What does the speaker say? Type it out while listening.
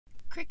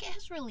Cricut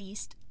has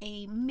released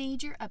a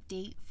major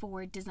update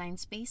for Design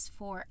Space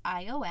for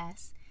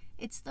iOS.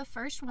 It's the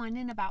first one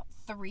in about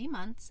 3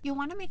 months. You'll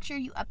want to make sure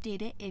you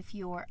update it if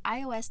your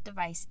iOS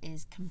device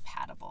is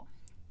compatible.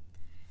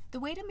 The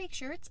way to make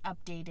sure it's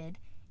updated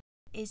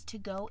is to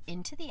go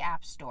into the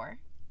App Store,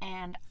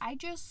 and I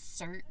just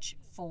search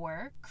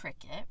for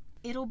Cricut.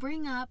 It'll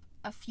bring up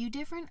a few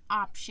different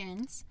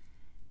options.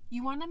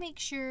 You want to make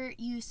sure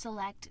you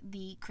select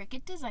the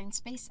Cricut Design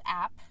Space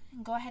app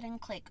and go ahead and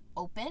click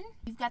Open.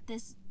 You've got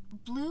this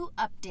blue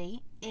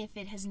update if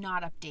it has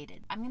not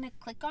updated. I'm going to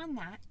click on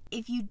that.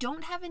 If you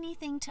don't have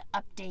anything to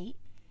update,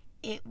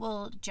 it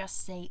will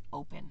just say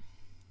Open.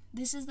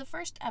 This is the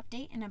first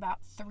update in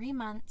about 3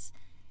 months.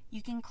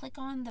 You can click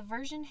on the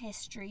version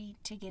history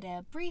to get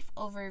a brief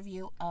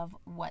overview of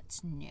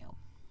what's new.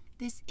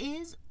 This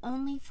is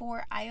only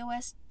for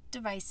iOS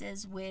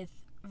devices with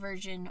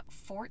version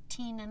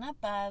 14 and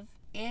above.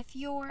 If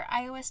your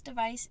iOS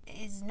device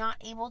is not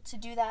able to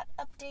do that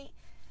update,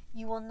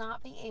 you will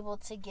not be able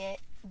to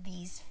get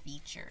these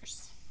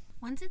features.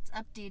 Once it's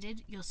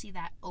updated, you'll see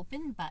that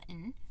open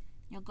button.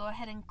 You'll go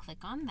ahead and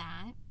click on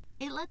that.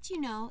 It lets you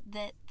know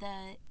that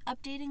the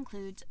update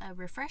includes a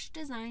refreshed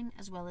design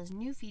as well as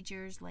new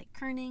features like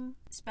kerning,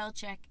 spell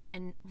check,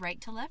 and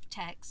right to left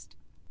text.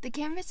 The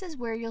canvas is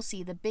where you'll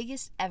see the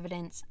biggest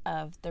evidence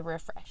of the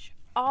refresh.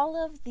 All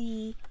of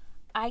the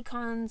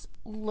icons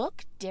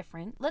look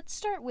different. Let's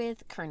start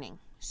with kerning.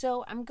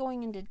 So I'm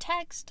going into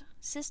text,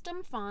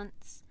 system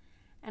fonts,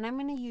 and I'm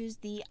going to use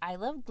the I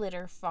Love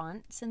Glitter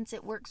font since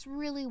it works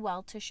really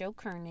well to show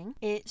kerning.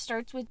 It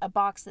starts with a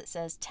box that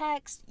says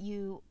text.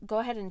 You go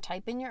ahead and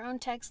type in your own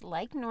text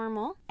like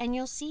normal, and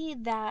you'll see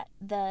that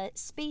the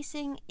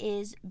spacing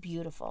is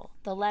beautiful.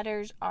 The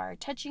letters are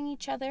touching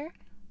each other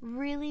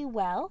really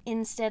well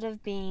instead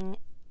of being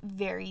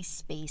very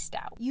spaced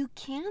out. You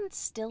can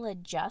still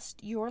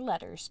adjust your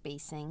letter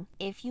spacing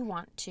if you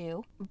want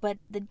to, but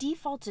the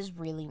default is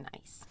really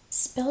nice.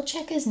 Spell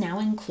check is now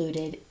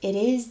included. It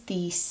is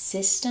the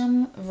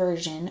system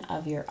version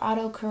of your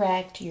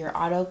autocorrect, your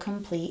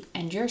autocomplete,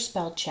 and your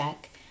spell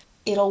check.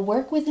 It'll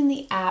work within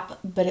the app,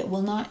 but it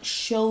will not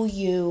show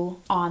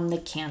you on the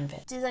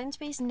canvas. Design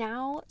Space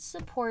now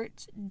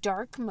supports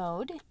dark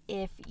mode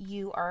if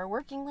you are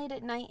working late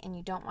at night and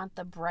you don't want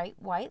the bright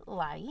white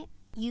light.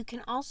 You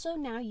can also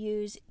now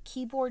use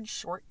keyboard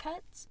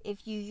shortcuts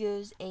if you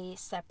use a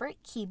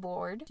separate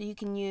keyboard. So you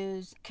can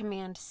use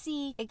Command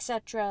C,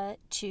 etc.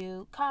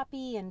 to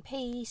copy and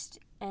paste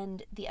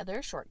and the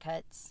other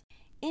shortcuts.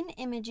 In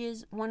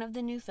images, one of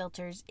the new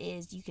filters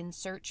is you can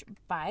search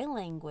by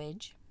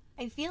language.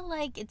 I feel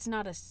like it's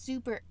not a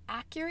super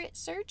accurate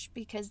search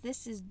because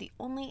this is the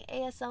only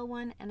ASL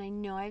one, and I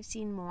know I've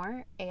seen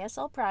more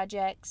ASL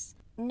projects.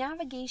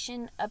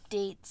 Navigation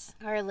updates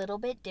are a little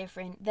bit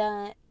different.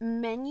 The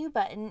menu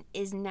button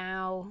is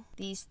now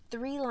these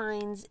 3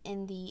 lines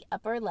in the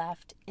upper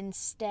left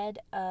instead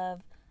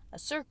of a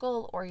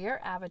circle or your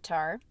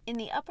avatar. In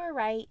the upper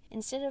right,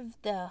 instead of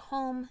the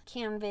home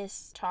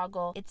canvas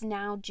toggle, it's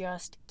now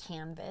just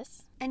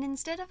canvas. And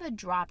instead of a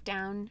drop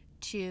down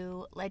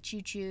to let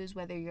you choose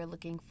whether you're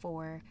looking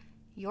for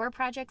your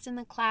projects in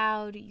the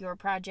cloud, your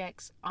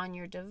projects on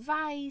your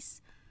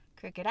device,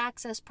 Cricut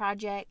Access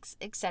projects,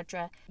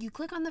 etc., you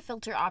click on the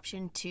filter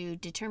option to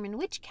determine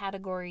which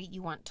category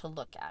you want to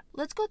look at.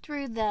 Let's go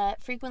through the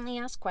frequently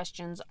asked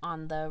questions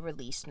on the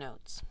release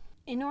notes.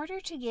 In order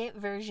to get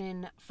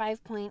version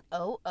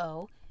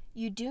 5.00,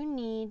 you do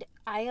need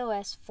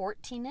iOS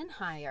 14 and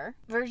higher.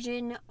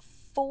 Version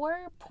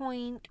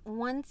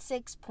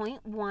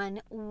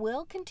 4.16.1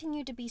 will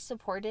continue to be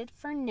supported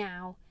for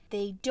now.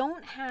 They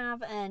don't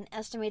have an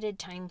estimated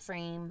time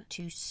frame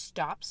to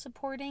stop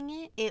supporting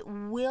it. It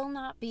will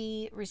not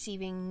be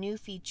receiving new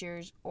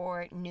features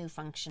or new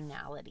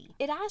functionality.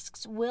 It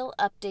asks, will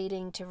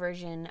updating to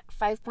version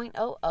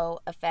 5.00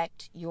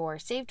 affect your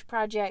saved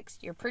projects,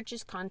 your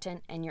purchased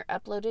content, and your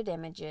uploaded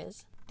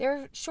images?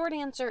 Their short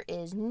answer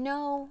is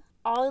no.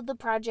 All of the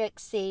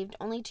projects saved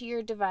only to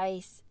your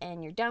device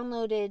and your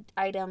downloaded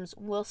items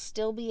will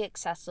still be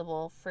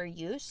accessible for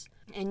use,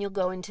 and you'll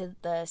go into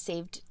the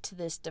saved to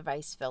this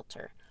device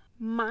filter.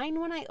 Mine,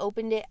 when I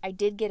opened it, I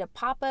did get a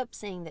pop-up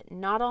saying that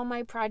not all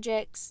my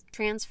projects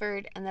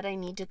transferred and that I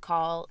need to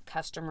call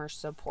customer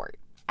support.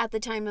 At the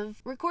time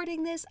of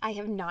recording this, I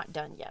have not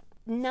done yet.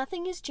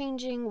 Nothing is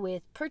changing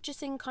with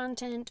purchasing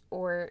content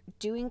or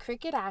doing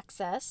Cricut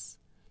Access.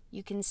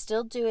 You can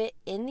still do it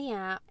in the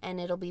app and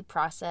it'll be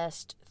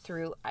processed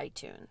through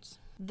iTunes.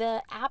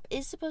 The app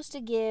is supposed to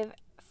give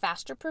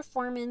faster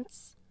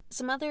performance.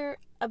 Some other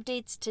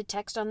updates to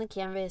text on the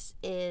canvas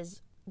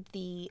is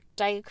the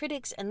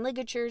diacritics and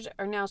ligatures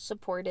are now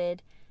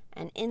supported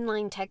and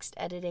inline text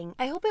editing.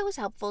 I hope it was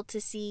helpful to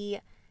see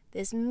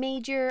this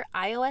major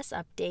iOS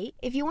update.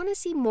 If you want to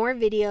see more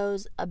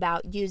videos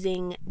about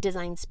using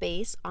Design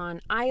Space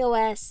on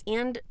iOS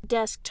and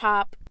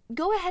desktop,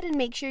 go ahead and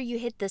make sure you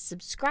hit the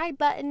subscribe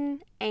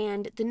button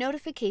and the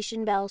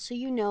notification bell so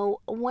you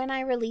know when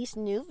I release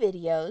new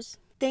videos.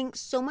 Thanks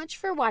so much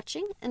for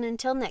watching, and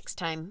until next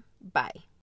time, bye.